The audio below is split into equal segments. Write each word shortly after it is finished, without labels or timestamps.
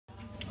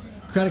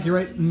Craddock, you're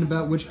writing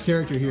about which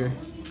character here?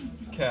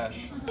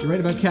 Cash. You're right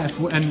about Cash.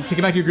 And take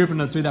it back to your group and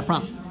let's read that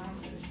prompt.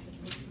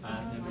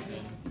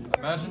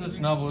 Imagine this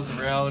novel is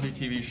a reality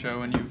TV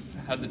show and you've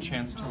had the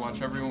chance to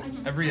watch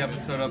every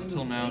episode up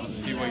till now to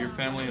see what your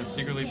family has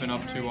secretly been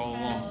up to all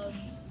along.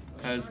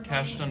 Has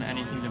Cash done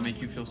anything to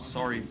make you feel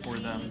sorry for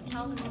them?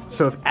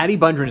 So if Addie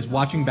Bundren is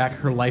watching back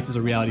her life as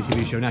a reality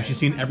TV show, now she's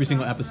seen every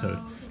single episode,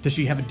 does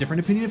she have a different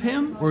opinion of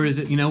him? Or is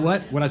it, you know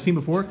what I've seen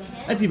before?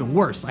 That's even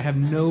worse. I have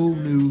no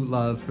new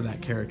love for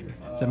that character.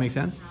 Does that make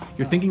sense?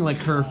 You're thinking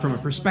like her from a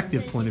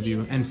perspective point of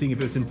view and seeing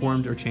if it's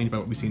informed or changed by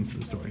what we've seen in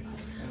the story.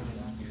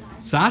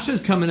 Sasha's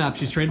coming up.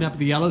 She's trading up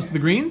the yellows to the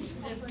greens.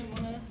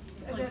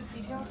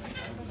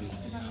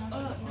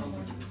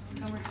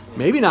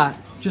 Maybe not.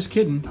 Just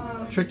kidding.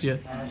 Tricked you.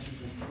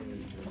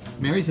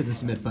 Mary's hit the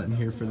submit button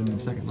here for the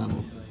second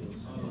level.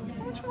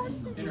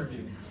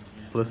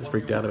 Alyssa's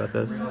freaked out about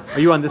this. Are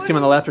you on this team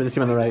on the left or this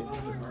team on the right?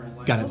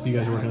 Got it. So you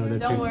guys are working over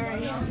there too. Don't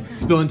worry.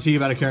 Spilling tea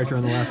about a character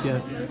on the left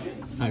yet?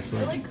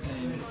 Excellent.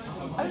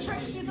 I was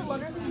trying to do the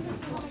letter thing to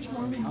see how much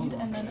more we need,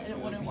 and then it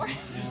wouldn't work.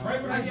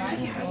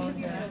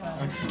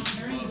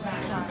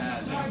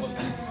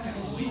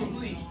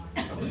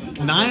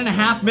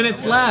 9.5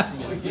 minutes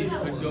left.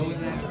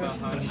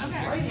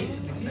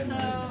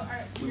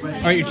 All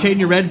right, you're trading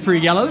your red for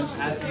your yellows,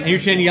 and you're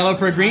trading yellow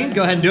for a green.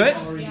 Go ahead and do it.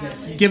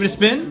 Give it a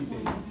spin.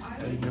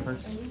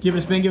 Give it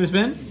a spin. Give it a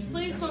spin.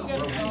 Please don't get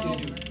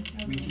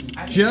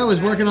us. Joe is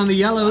working on the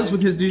yellows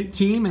with his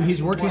team, and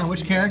he's working on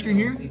which character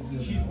here?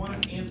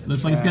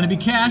 Looks like it's going to be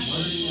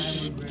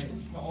Cash.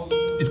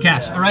 It's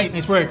Cash. All right,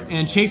 nice work.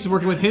 And Chase is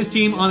working with his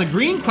team on the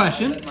green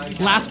question.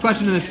 Last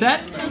question in the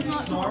set. It's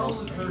not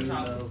Doral.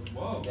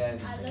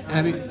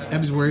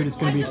 Abby's worried it's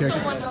going to be a Just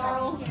character.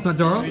 don't want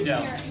Doral.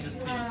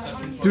 It's not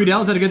Doral? 3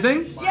 Del, is that a good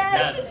thing?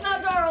 Yes, it's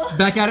not Doral.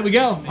 Back at it we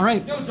go. All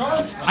right.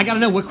 I got to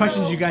know what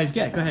questions you guys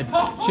get. Go ahead.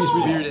 Chase,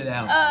 read it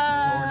out.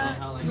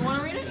 You want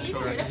to read it?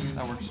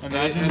 That works.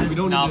 Imagine this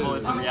novel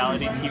is a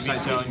reality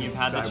TV show and you've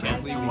had the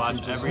chance to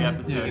watch every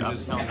episode up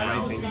till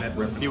now.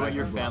 See what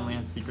your family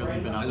has secretly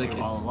been up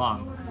to all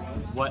along.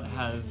 What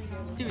has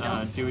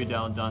Dewey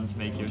Del done to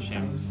make you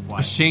ashamed?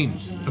 Why? Ashamed.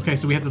 Okay,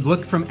 so we have to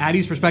look from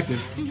Addie's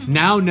perspective.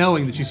 Now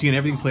knowing that she's seen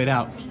everything played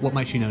out, what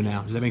might she know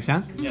now? Does that make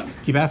sense? Yeah.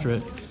 Keep after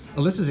it.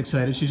 Alyssa's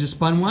excited. She just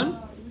spun one.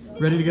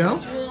 Ready to go?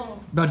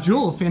 About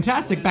Jewel.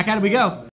 Fantastic. Back at it we go.